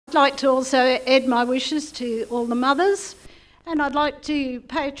I'd like to also add my wishes to all the mothers, and I'd like to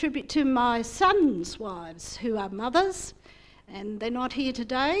pay a tribute to my sons' wives who are mothers, and they're not here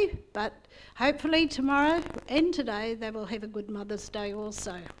today, but hopefully tomorrow and today they will have a good Mother's Day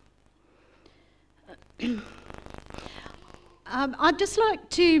also. I'd just like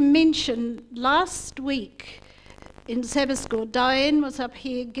to mention last week in Sabbath school, Diane was up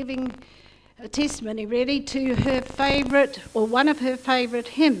here giving a testimony really to her favourite, or one of her favourite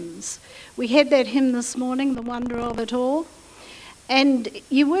hymns. We had that hymn this morning, The Wonder of It All. And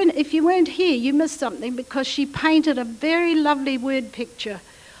if you weren't here, you missed something, because she painted a very lovely word picture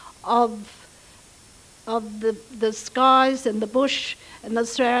of the skies and the bush and the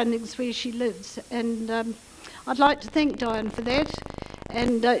surroundings where she lives. And I'd like to thank Diane for that.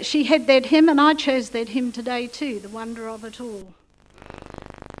 And she had that hymn, and I chose that hymn today too, The Wonder of It All.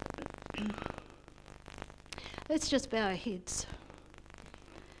 Let's just bow our heads.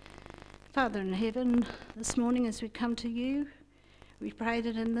 Father in heaven, this morning as we come to you, we pray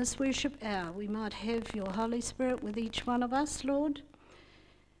that in this worship hour we might have your Holy Spirit with each one of us, Lord.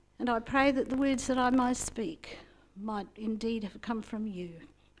 And I pray that the words that I might speak might indeed have come from you.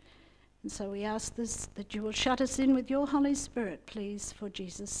 And so we ask this, that you will shut us in with your Holy Spirit, please, for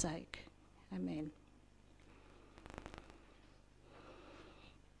Jesus' sake. Amen.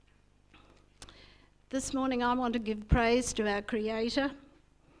 This morning I want to give praise to our Creator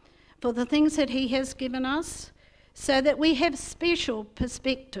for the things that he has given us, so that we have special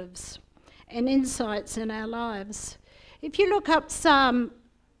perspectives and insights in our lives. If you look up Psalm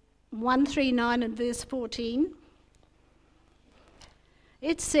 139 and verse 14,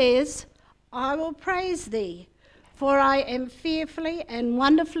 it says, I will praise thee, for I am fearfully and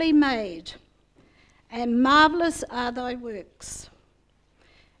wonderfully made, and marvellous are thy works,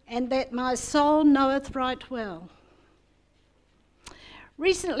 and that my soul knoweth right well.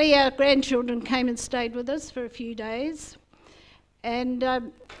 Recently our grandchildren came and stayed with us for a few days, and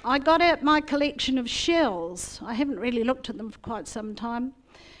I got out my collection of shells. I haven't really looked at them for quite some time.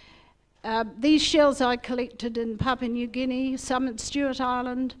 These shells I collected in Papua New Guinea, some at Stewart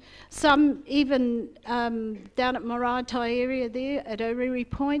Island, some even down at Maraetai area there at Oriri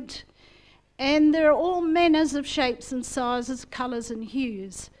Point. And there are all manners of shapes and sizes, colours and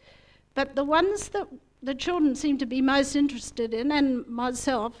hues. But the ones that the children seem to be most interested in, and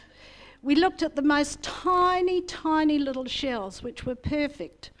myself, we looked at the most tiny, tiny little shells, which were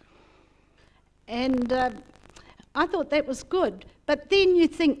perfect. And I thought that was good. But then you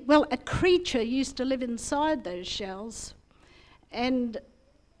think, well, a creature used to live inside those shells. And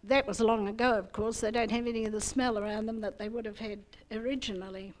that was long ago, of course. They don't have any of the smell around them that they would have had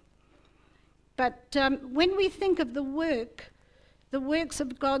originally. But when we think of the works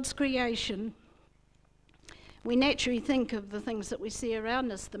of God's creation, we naturally think of the things that we see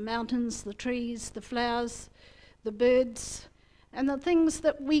around us, the mountains, the trees, the flowers, the birds, and the things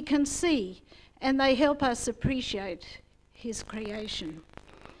that we can see, and they help us appreciate his creation.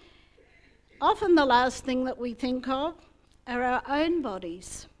 Often the last thing that we think of are our own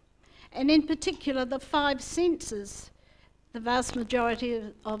bodies, and in particular the 5 senses the vast majority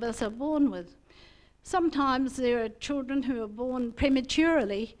of us are born with. Sometimes there are children who are born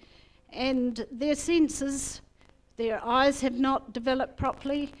prematurely, and their senses, their eyes have not developed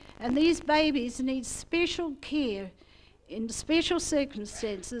properly, and these babies need special care in special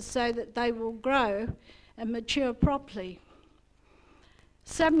circumstances so that they will grow and mature properly.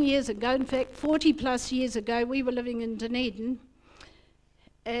 Some years ago, in fact 40 plus years ago, we were living in Dunedin,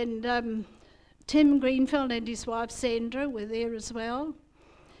 and Tim Greenfield and his wife Sandra were there as well.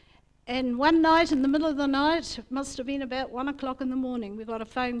 And one night, in the middle of the night, it must have been about 1 o'clock in the morning, we got a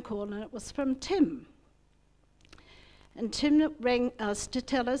phone call, and it was from Tim. And Tim rang us to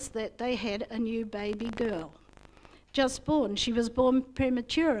tell us that they had a new baby girl, just born. She was born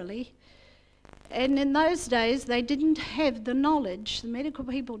prematurely. And in those days, they didn't have the knowledge, the medical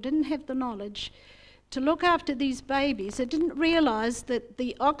people didn't have the knowledge to look after these babies. They didn't realise that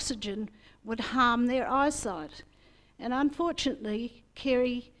the oxygen would harm their eyesight. And unfortunately,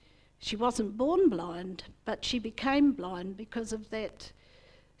 Kerry, she wasn't born blind, but she became blind because of that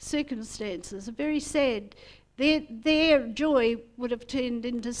circumstances. Very sad. Their joy would have turned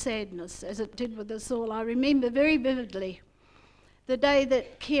into sadness, as it did with us all. I remember very vividly the day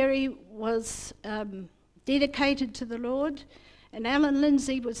that Kerry was dedicated to the Lord, and Alan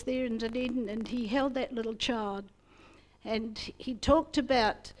Lindsay was there in Dunedin, and he held that little child, and he talked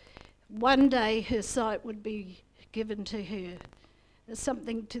about one day her sight would be given to her. It's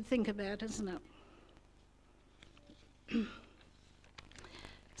something to think about, isn't it?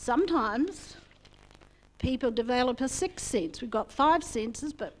 Sometimes people develop a sixth sense. We've got 5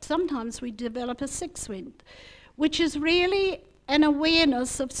 senses, but sometimes we develop a sixth sense, which is really an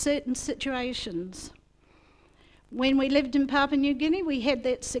awareness of certain situations. When we lived in Papua New Guinea, we had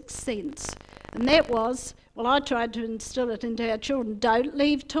that sixth sense, and that was, well, I tried to instill it into our children: don't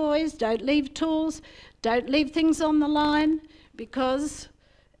leave toys, don't leave tools, don't leave things on the line, because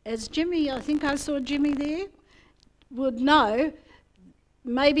as Jimmy, I think I saw Jimmy there, would know,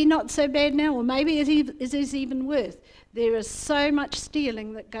 maybe not so bad now, or maybe it is even worse. There is so much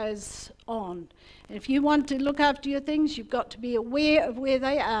stealing that goes on. And if you want to look after your things, you've got to be aware of where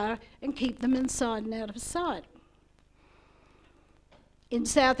they are and keep them inside and out of sight. In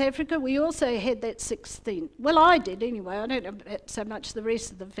South Africa, we also had that sixth sense. Well, I did anyway. I don't know about so much the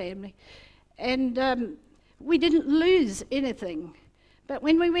rest of the family. And we didn't lose anything. But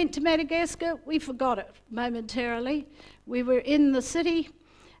when we went to Madagascar, we forgot it momentarily. We were in the city,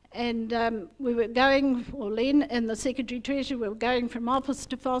 and we were going, or Lyn and the Secretary-Treasurer were going from office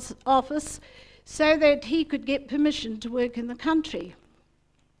to office so that he could get permission to work in the country.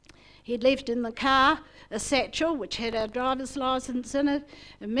 He'd left in the car a satchel which had our driver's licence in it,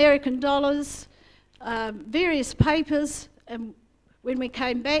 American dollars, various papers, and when we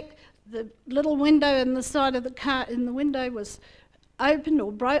came back, the little window in the side of the car, in the window, was open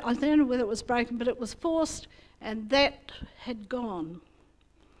or broke. I don't know whether it was broken, but it was forced, and that had gone.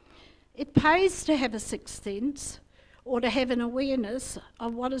 It pays to have a sixth sense, or to have an awareness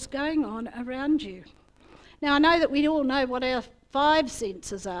of what is going on around you. Now, I know that we all know what our 5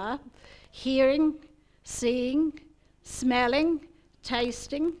 senses are: hearing, seeing, smelling,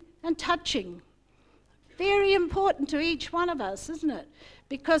 tasting, and touching. Very important to each one of us, isn't it?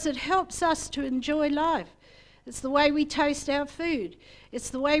 Because it helps us to enjoy life. It's the way we taste our food. It's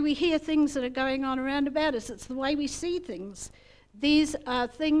the way we hear things that are going on around about us. It's the way we see things. These are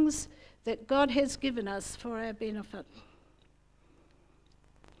things that God has given us for our benefit.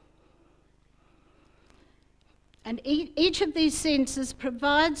 And each of these senses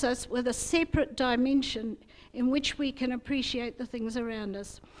provides us with a separate dimension in which we can appreciate the things around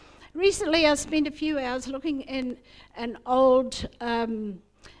us. Recently, I spent a few hours looking in an old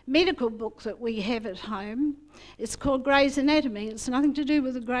medical book that we have at home. It's called Grey's Anatomy. It's nothing to do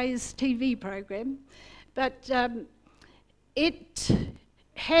with the Grey's TV program, but it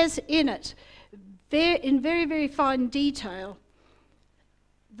has in it, in very, very fine detail,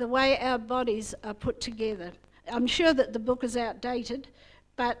 the way our bodies are put together. I'm sure that the book is outdated,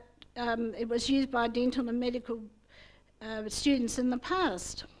 but it was used by dental and medical students in the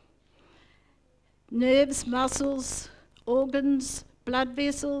past. Nerves, muscles, organs, blood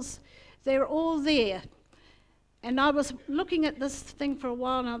vessels, they're all there. And I was looking at this thing for a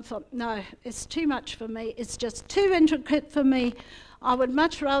while, and I thought, no, it's too much for me. It's just too intricate for me. I would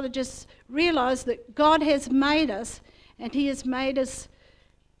much rather just realise that God has made us, and He has made us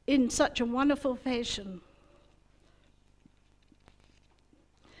in such a wonderful fashion.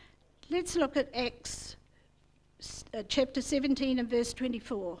 Let's look at Acts chapter 17 and verse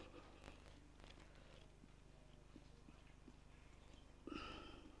 24.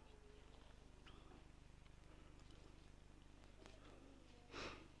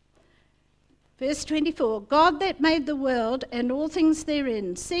 Verse 24, God that made the world and all things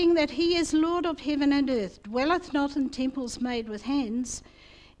therein, seeing that He is Lord of heaven and earth, dwelleth not in temples made with hands,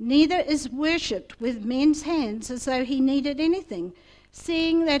 neither is worshipped with men's hands as though He needed anything,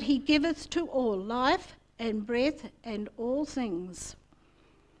 seeing that He giveth to all life and breath and all things.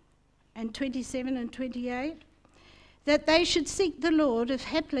 And 27 and 28, that they should seek the Lord, if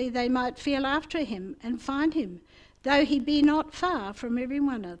haply they might feel after Him and find Him, though He be not far from every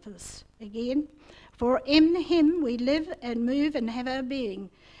one of us. Again, for in Him we live and move and have our being,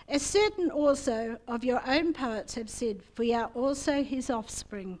 as certain also of your own poets have said, for we are also His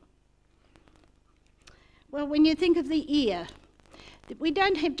offspring. Well, when you think of the ear, we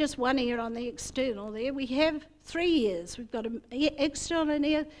don't have just one ear on the external there, we have 3 ears. We've got an external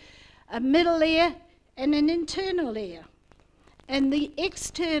ear, a middle ear, and an internal ear. And the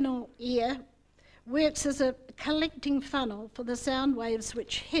external ear works as a collecting funnel for the sound waves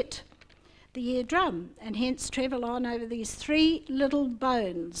which hit the eardrum and hence travel on over these 3 little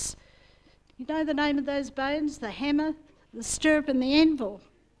bones. You know the name of those bones? The hammer, the stirrup, and the anvil.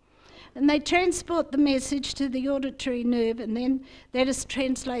 And they transport the message to the auditory nerve, and then that is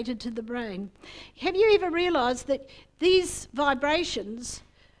translated to the brain. Have you ever realised that these vibrations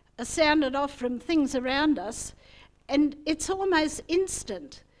are sounded off from things around us, and it's almost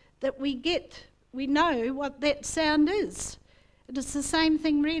instant that we know what that sound is? It is the same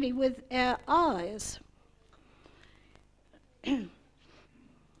thing really with our eyes. And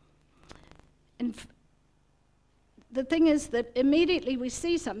the thing is that immediately we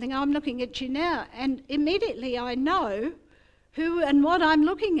see something, I'm looking at you now, and immediately I know who and what I'm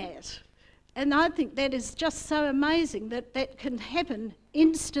looking at. And I think that is just so amazing that that can happen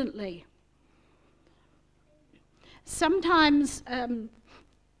instantly. Sometimes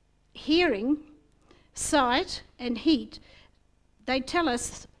hearing, sight and heat, they tell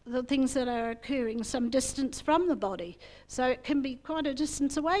us the things that are occurring some distance from the body. So it can be quite a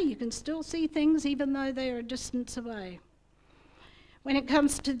distance away. You can still see things even though they're a distance away. When it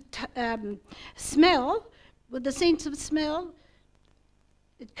comes to smell, with the sense of smell,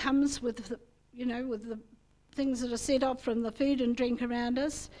 it comes with the, with the things that are set off from the food and drink around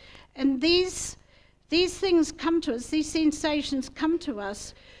us. And these things come to us, these sensations come to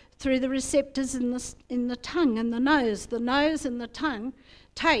us through the receptors in the tongue and the nose. The nose and the tongue,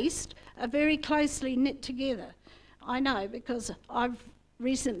 taste, are very closely knit together. I know because I've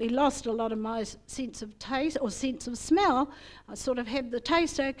recently lost a lot of my sense of taste or sense of smell. I sort of have the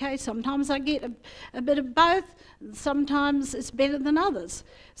taste okay. Sometimes I get a bit of both. Sometimes it's better than others.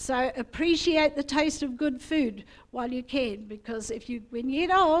 So appreciate the taste of good food while you can, because when you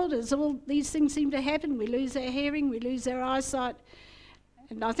get old, as all these things seem to happen, we lose our hearing, we lose our eyesight.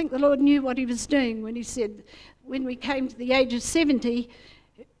 And I think the Lord knew what he was doing when he said, when we came to the age of 70,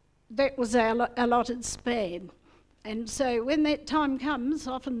 that was our allotted span. And so when that time comes,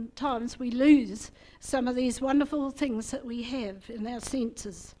 oftentimes we lose some of these wonderful things that we have in our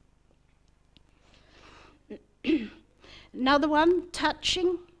senses. Another one,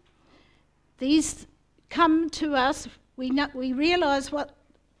 touching. These come to us, we realise what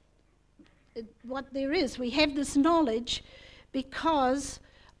there is. We have this knowledge because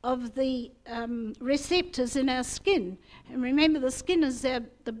of the receptors in our skin. And remember, the skin is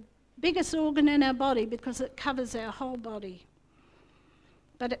the biggest organ in our body because it covers our whole body.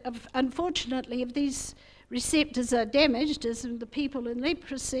 But unfortunately, if these receptors are damaged, as in the people in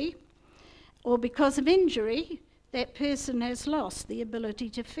leprosy, or because of injury, that person has lost the ability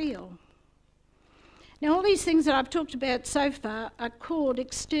to feel. Now, all these things that I've talked about so far are called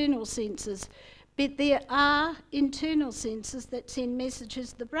external senses, but there are internal senses that send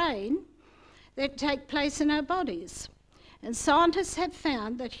messages to the brain that take place in our bodies. And scientists have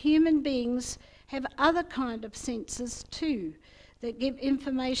found that human beings have other kind of senses too that give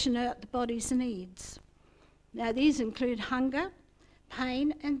information about the body's needs. Now, these include hunger,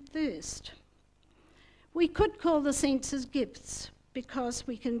 pain and thirst. We could call the senses gifts because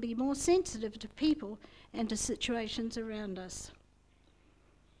we can be more sensitive to people and to situations around us.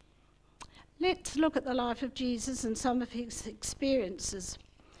 Let's look at the life of Jesus and some of his experiences.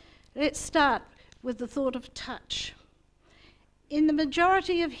 Let's start with the thought of touch. In the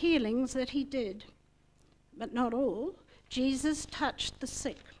majority of healings that he did, but not all, Jesus touched the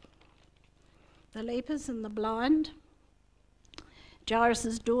sick, the lepers and the blind.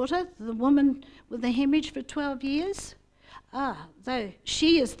 Jairus' daughter, the woman with the hemorrhage for 12 years, though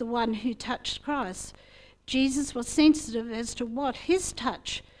she is the one who touched Christ, Jesus was sensitive as to what his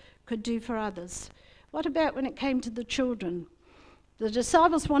touch could do for others. What about when it came to the children? The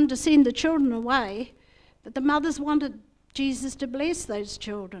disciples wanted to send the children away, but the mothers wanted Jesus to bless those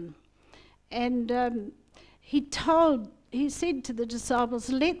children. And he said to the disciples,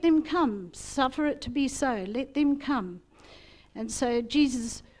 let them come, suffer it to be so, let them come. And so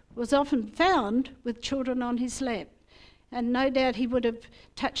Jesus was often found with children on his lap, and no doubt he would have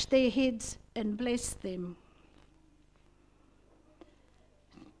touched their heads and blessed them.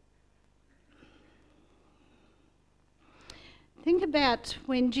 Think about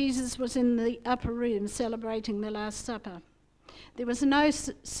when Jesus was in the upper room celebrating the Last Supper. There was no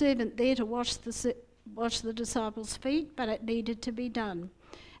servant there to wash the disciples' feet, but it needed to be done.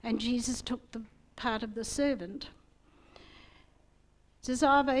 And Jesus took the part of the servant.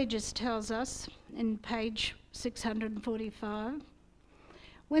 Desire of Ages tells us in page 645,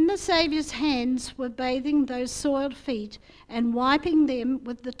 when the Saviour's hands were bathing those soiled feet and wiping them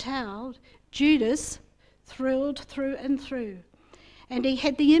with the towel, Judas thrilled through and through. And he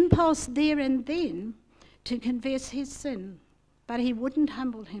had the impulse there and then to confess his sin, but he wouldn't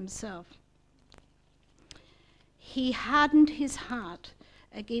humble himself. He hardened his heart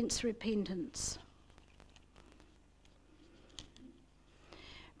against repentance.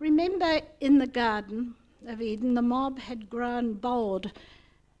 Remember in the Garden of Eden, the mob had grown bold,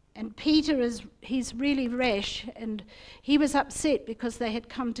 and Peter he's really rash, and he was upset because they had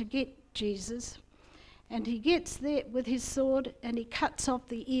come to get Jesus. And he gets there with his sword and he cuts off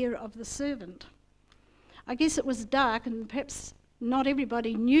the ear of the servant. I guess it was dark and perhaps not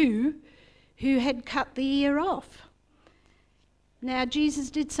everybody knew who had cut the ear off. Now,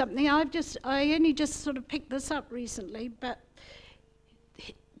 Jesus did something. I only just sort of picked this up recently, but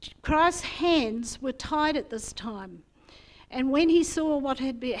Christ's hands were tied at this time. And when he saw what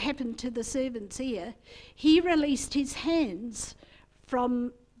had happened to the servant's ear, he released his hands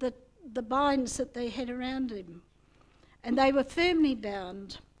from the binds that they had around him. And they were firmly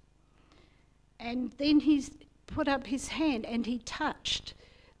bound. And then he put up his hand and he touched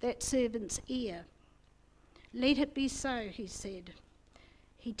that servant's ear. "Let it be so," he said.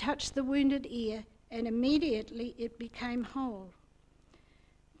 He touched the wounded ear, and immediately it became whole.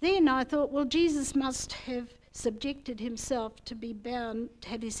 Then I thought, well, Jesus must have subjected himself to be bound, to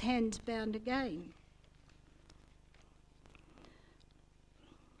have his hands bound again.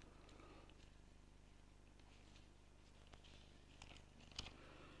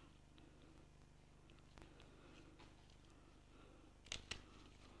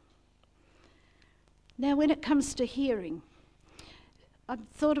 Now, when it comes to hearing, I've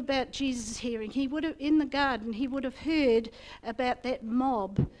thought about Jesus' hearing. He would have, in the garden, he would have heard about that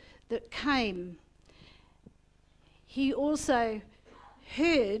mob that came. He also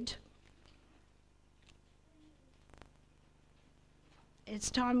heard,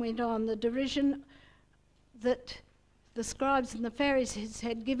 as time went on, the derision that the scribes and the Pharisees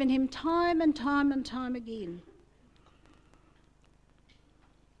had given him time and time and time again.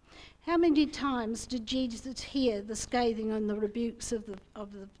 How many times did Jesus hear the scathing and the rebukes of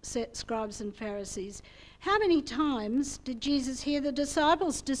the scribes and Pharisees? How many times did Jesus hear the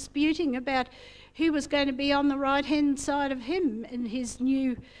disciples disputing about who was going to be on the right-hand side of him in his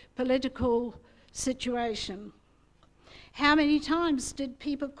new political situation? How many times did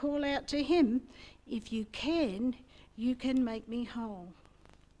people call out to him, "If you can make me whole"?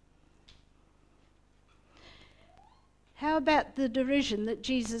 How about the derision that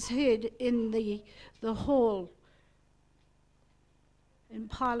Jesus heard in the hall, in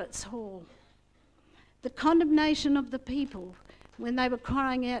Pilate's hall? The condemnation of the people when they were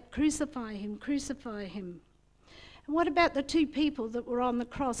crying out, "Crucify him, crucify him." And what about the two people that were on the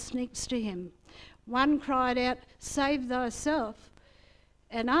cross next to him? One cried out, "Save thyself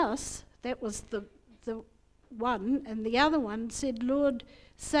and us." That was the one. And the other one said, "Lord,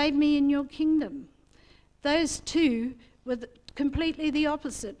 save me in your kingdom." Those two were completely the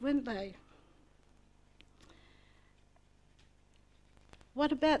opposite, weren't they?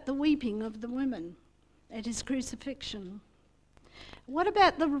 What about the weeping of the women at his crucifixion? What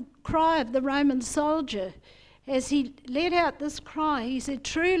about the cry of the Roman soldier? As he let out this cry, he said,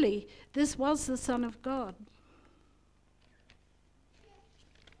 "Truly, this was the Son of God."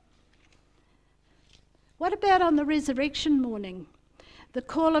 What about on the resurrection morning? The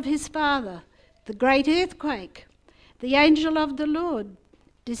call of his Father, the great earthquake. The angel of the Lord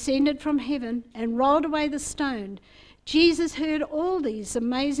descended from heaven and rolled away the stone. Jesus heard all these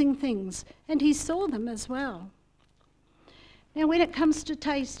amazing things, and he saw them as well. Now, when it comes to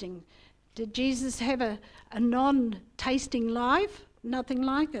tasting, did Jesus have a non-tasting life? Nothing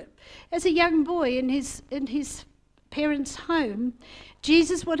like it. As a young boy in his parents' home,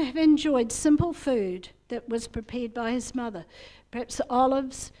 Jesus would have enjoyed simple food that was prepared by his mother, perhaps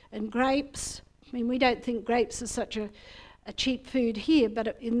olives and grapes. I mean, we don't think grapes are such a cheap food here,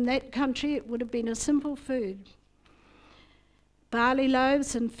 but in that country it would have been a simple food. Barley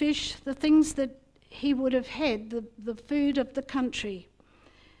loaves and fish, the things that he would have had, the food of the country.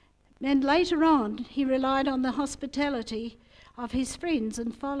 And later on, he relied on the hospitality of his friends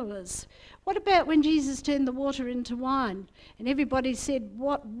and followers. What about when Jesus turned the water into wine? And everybody said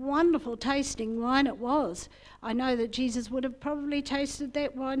what wonderful tasting wine it was. I know that Jesus would have probably tasted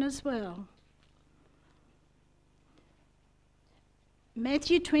that wine as well.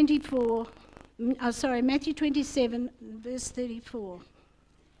 Matthew 27, verse 34.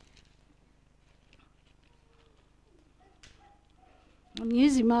 I'm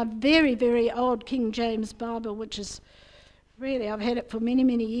using my very, very old King James Bible, which is really, I've had it for many,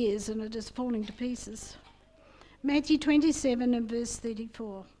 many years, and it is falling to pieces. Matthew 27 and verse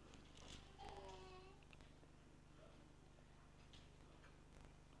 34.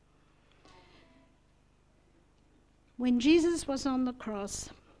 When Jesus was on the cross,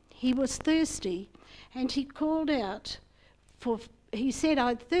 he was thirsty, and he called out he said,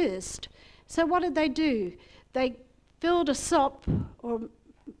 "I thirst." So what did they do? They filled a sop or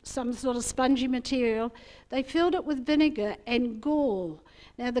some sort of spongy material. They filled it with vinegar and gall.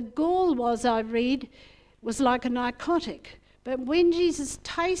 Now the gall was like a narcotic. But when Jesus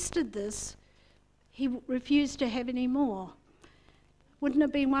tasted this, he refused to have any more. Wouldn't it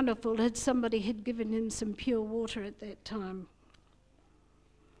have been wonderful had somebody had given him some pure water at that time?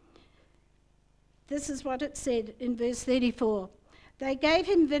 This is what it said in verse 34. They gave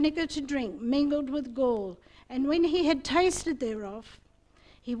him vinegar to drink, mingled with gall, and when he had tasted thereof,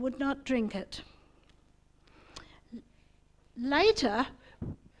 he would not drink it. Later,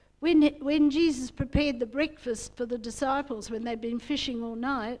 when Jesus prepared the breakfast for the disciples when they'd been fishing all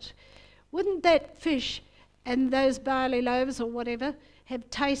night, wouldn't that fish and those barley loaves or whatever have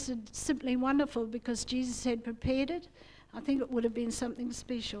tasted simply wonderful because Jesus had prepared it? I think it would have been something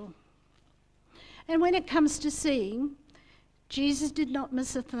special. And when it comes to seeing, Jesus did not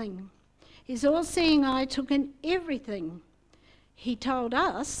miss a thing. His all-seeing eye took in everything. He told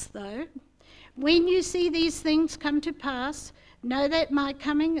us, though, when you see these things come to pass, know that my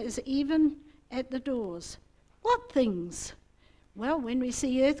coming is even at the doors. What things? Well, when we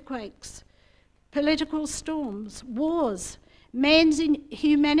see earthquakes, political storms, wars, man's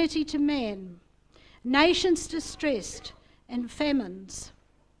inhumanity to man, nations distressed, and famines.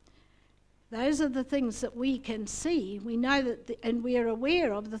 Those are the things that we can see. We know that, and we are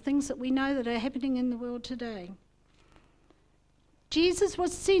aware of the things that we know that are happening in the world today. Jesus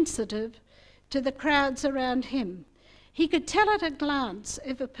was sensitive to the crowds around him. He could tell at a glance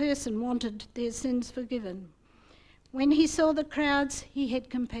if a person wanted their sins forgiven. When he saw the crowds, he had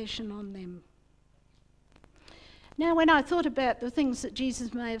compassion on them. Now, when I thought about the things that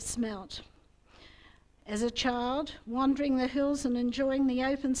Jesus may have smelt, as a child, wandering the hills and enjoying the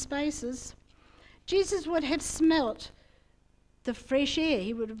open spaces, Jesus would have smelt the fresh air.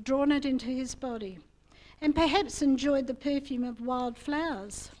 He would have drawn it into his body and perhaps enjoyed the perfume of wild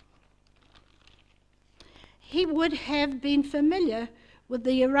flowers. He would have been familiar with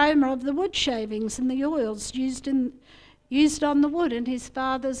the aroma of the wood shavings and the oils used on the wood in his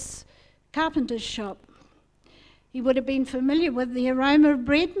father's carpenter's shop. He would have been familiar with the aroma of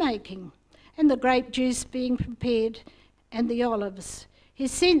bread making and the grape juice being prepared and the olives.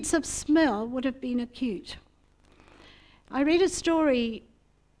 His sense of smell would have been acute. I read a story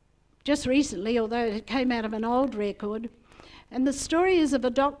just recently, although it came out of an old record, and the story is of a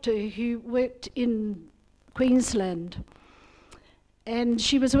doctor who worked in Queensland, and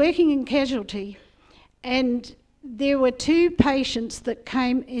she was working in casualty, and there were two patients that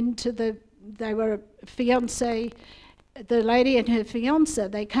came into they were fiancé, the lady and her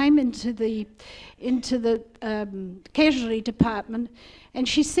fiancé, they came into the casualty department, and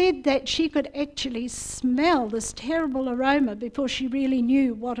she said that she could actually smell this terrible aroma before she really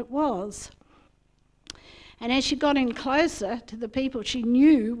knew what it was. And as she got in closer to the people, she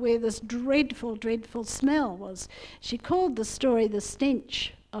knew where this dreadful, dreadful smell was. She called the story the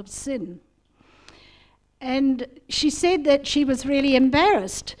stench of sin. And she said that she was really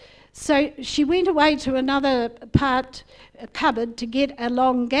embarrassed. So she went away to another cupboard to get a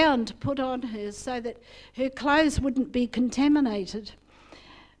long gown to put on her so that her clothes wouldn't be contaminated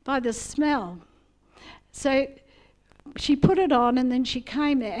by the smell. So she put it on, and then she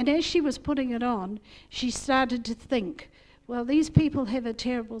came out, and as she was putting it on, she started to think, well, these people have a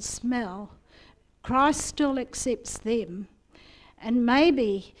terrible smell. Christ still accepts them, and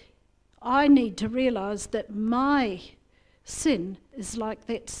maybe I need to realise that my sin is like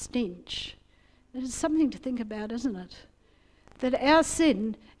that stench. It is something to think about, isn't it? That our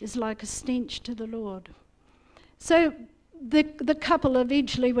sin is like a stench to the Lord. So the couple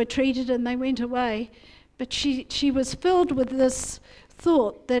eventually were treated and they went away, but she was filled with this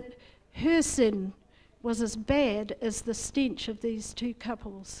thought that her sin was as bad as the stench of these two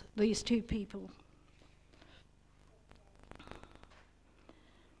couples, these two people.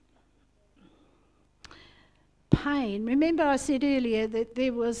 Pain. Remember I said earlier that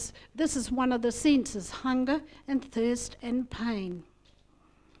this is one of the senses, hunger and thirst and pain.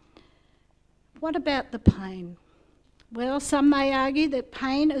 What about the pain? Well, some may argue that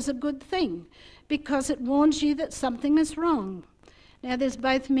pain is a good thing because it warns you that something is wrong. Now, there's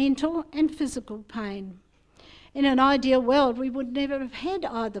both mental and physical pain. In an ideal world, we would never have had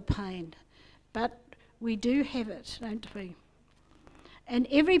either pain, but we do have it, don't we? And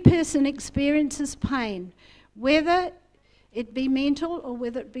every person experiences pain, whether it be mental or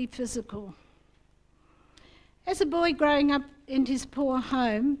whether it be physical. As a boy growing up in his poor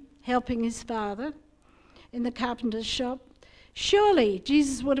home, helping his father in the carpenter's shop, surely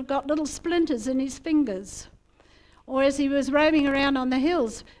Jesus would have got little splinters in his fingers. Or as he was roaming around on the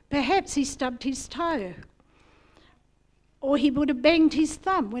hills, perhaps he stubbed his toe. Or he would have banged his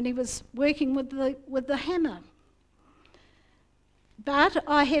thumb when he was working with the hammer. But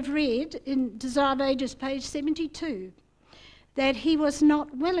I have read in Desire of Ages, page 72, that he was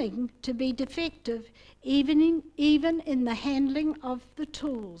not willing to be defective even in the handling of the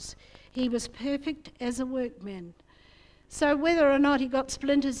tools. He was perfect as a workman. So whether or not he got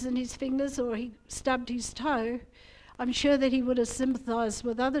splinters in his fingers or he stubbed his toe, I'm sure that he would have sympathised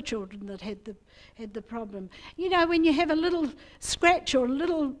with other children that had the problem. You know, when you have a little scratch or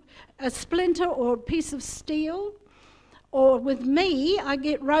a splinter or a piece of steel, or with me, I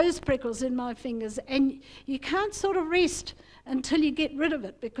get rose prickles in my fingers, and you can't sort of rest until you get rid of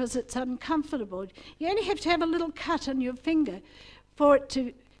it because it's uncomfortable. You only have to have a little cut on your finger for it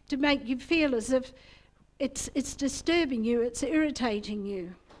to make you feel as if it's disturbing you, it's irritating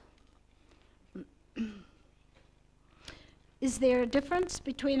you. Is there a difference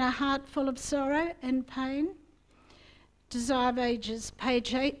between a heart full of sorrow and pain? Desire of Ages, page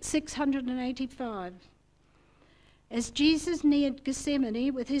 685. As Jesus neared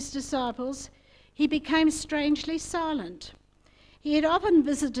Gethsemane with his disciples, he became strangely silent. He had often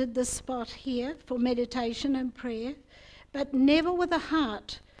visited this spot here for meditation and prayer, but never with a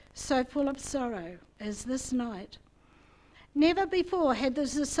heart so full of sorrow as this night. Never before had the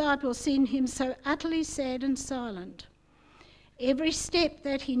disciples seen him so utterly sad and silent. Every step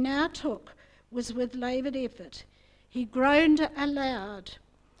that he now took was with laboured effort. He groaned aloud,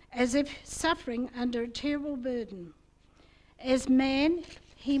 as if suffering under a terrible burden. As man,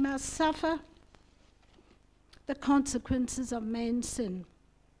 he must suffer the consequences of man's sin.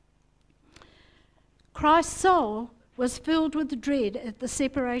 Christ's soul was filled with dread at the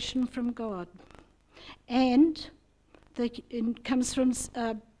separation from God. And it comes from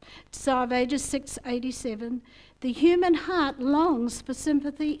Desire of Ages 687, the human heart longs for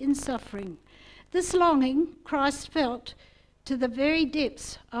sympathy in suffering. This longing Christ felt to the very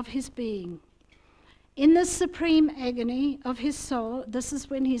depths of his being. In the supreme agony of his soul, this is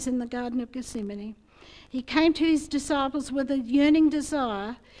when he's in the Garden of Gethsemane, he came to his disciples with a yearning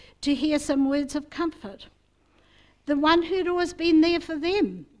desire to hear some words of comfort. The one who'd always been there for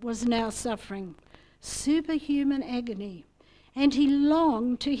them was now suffering superhuman agony, and he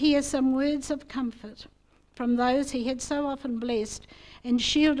longed to hear some words of comfort from those he had so often blessed and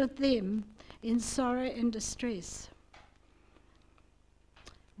shielded them in sorrow and distress.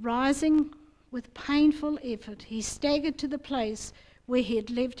 Rising with painful effort, he staggered to the place where he had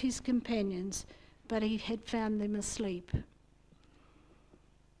left his companions, but he had found them asleep.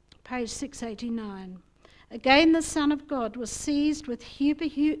 Page 689. Again the Son of God was seized with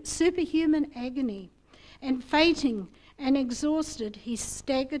superhuman agony, and fainting and exhausted, he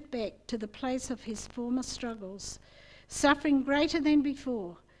staggered back to the place of his former struggles, suffering greater than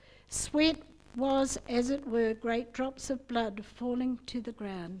before. Sweat was, as it were, great drops of blood falling to the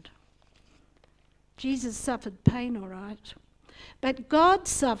ground. Jesus suffered pain, all right, but God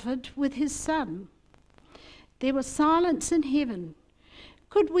suffered with his Son. There was silence in heaven.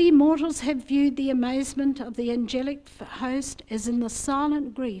 Could we mortals have viewed the amazement of the angelic host as in the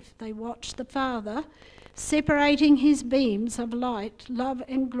silent grief they watched the Father separating his beams of light, love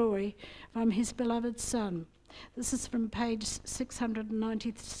and glory from his beloved Son? This is from page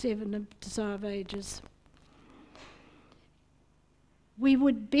 697 of Desire of Ages. We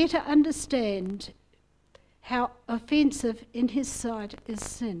would better understand how offensive in his sight is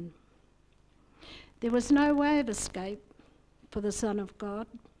sin. There was no way of escape for the Son of God.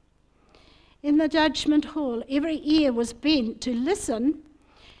 In the judgment hall, every ear was bent to listen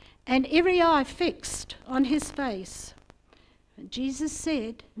and every eye fixed on his face. And Jesus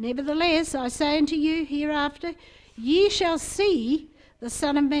said, "Nevertheless, I say unto you, hereafter ye shall see the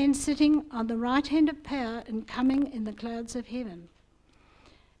Son of Man sitting on the right hand of power and coming in the clouds of heaven."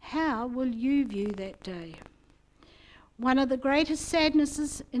 How will you view that day? One of the greatest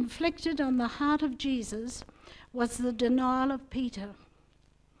sadnesses inflicted on the heart of Jesus was the denial of Peter.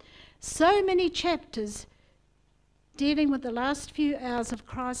 So many chapters dealing with the last few hours of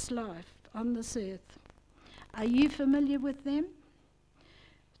Christ's life on this earth. Are you familiar with them?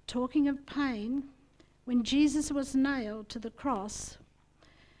 Talking of pain, when Jesus was nailed to the cross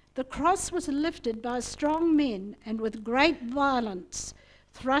was lifted by strong men and with great violence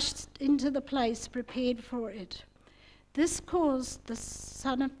thrust into the place prepared for it. This caused the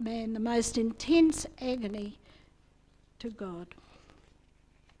Son of Man the most intense agony to God.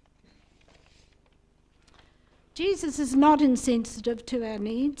 Jesus is not insensitive to our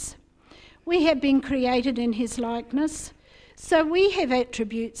needs. We have been created in his likeness, so we have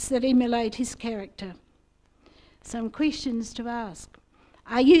attributes that emulate his character. Some questions to ask.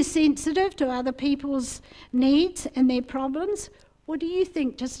 Are you sensitive to other people's needs and their problems, or do you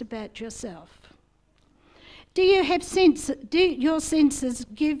think just about yourself? Do your senses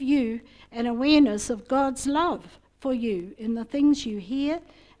give you an awareness of God's love for you in the things you hear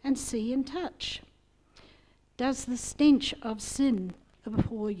and see and touch? Does the stench of sin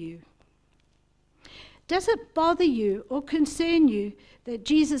abhor you? Does it bother you or concern you that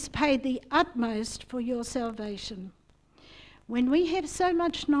Jesus paid the utmost for your salvation? When we have so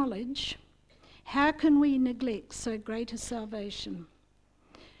much knowledge, how can we neglect so great a salvation?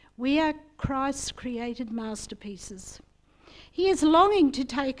 We are Christ's created masterpieces. He is longing to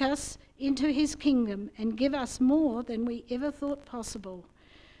take us into his kingdom and give us more than we ever thought possible,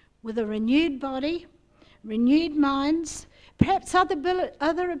 with a renewed body, renewed minds, perhaps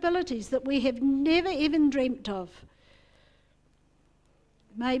other abilities that we have never even dreamt of.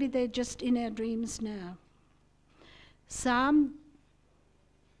 Maybe they're just in our dreams now. Chapter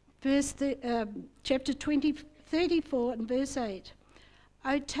 34 and verse 8.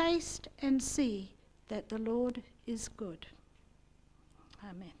 O taste and see that the Lord is good.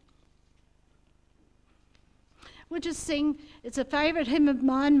 Amen. We'll just sing, it's a favourite hymn of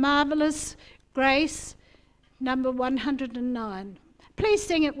mine, Marvellous Grace, number 109. Please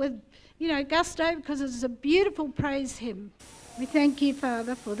sing it with, gusto, because it's a beautiful praise hymn. We thank you,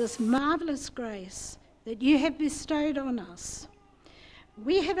 Father, for this marvellous grace that you have bestowed on us.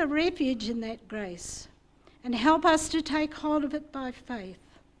 We have a refuge in that grace, and help us to take hold of it by faith.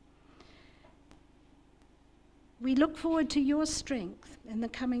 We look forward to your strength in the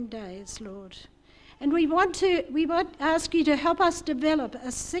coming days, Lord. And we want to ask you to help us develop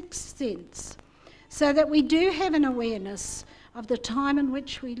a sixth sense so that we do have an awareness of the time in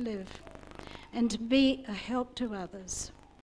which we live and to be a help to others.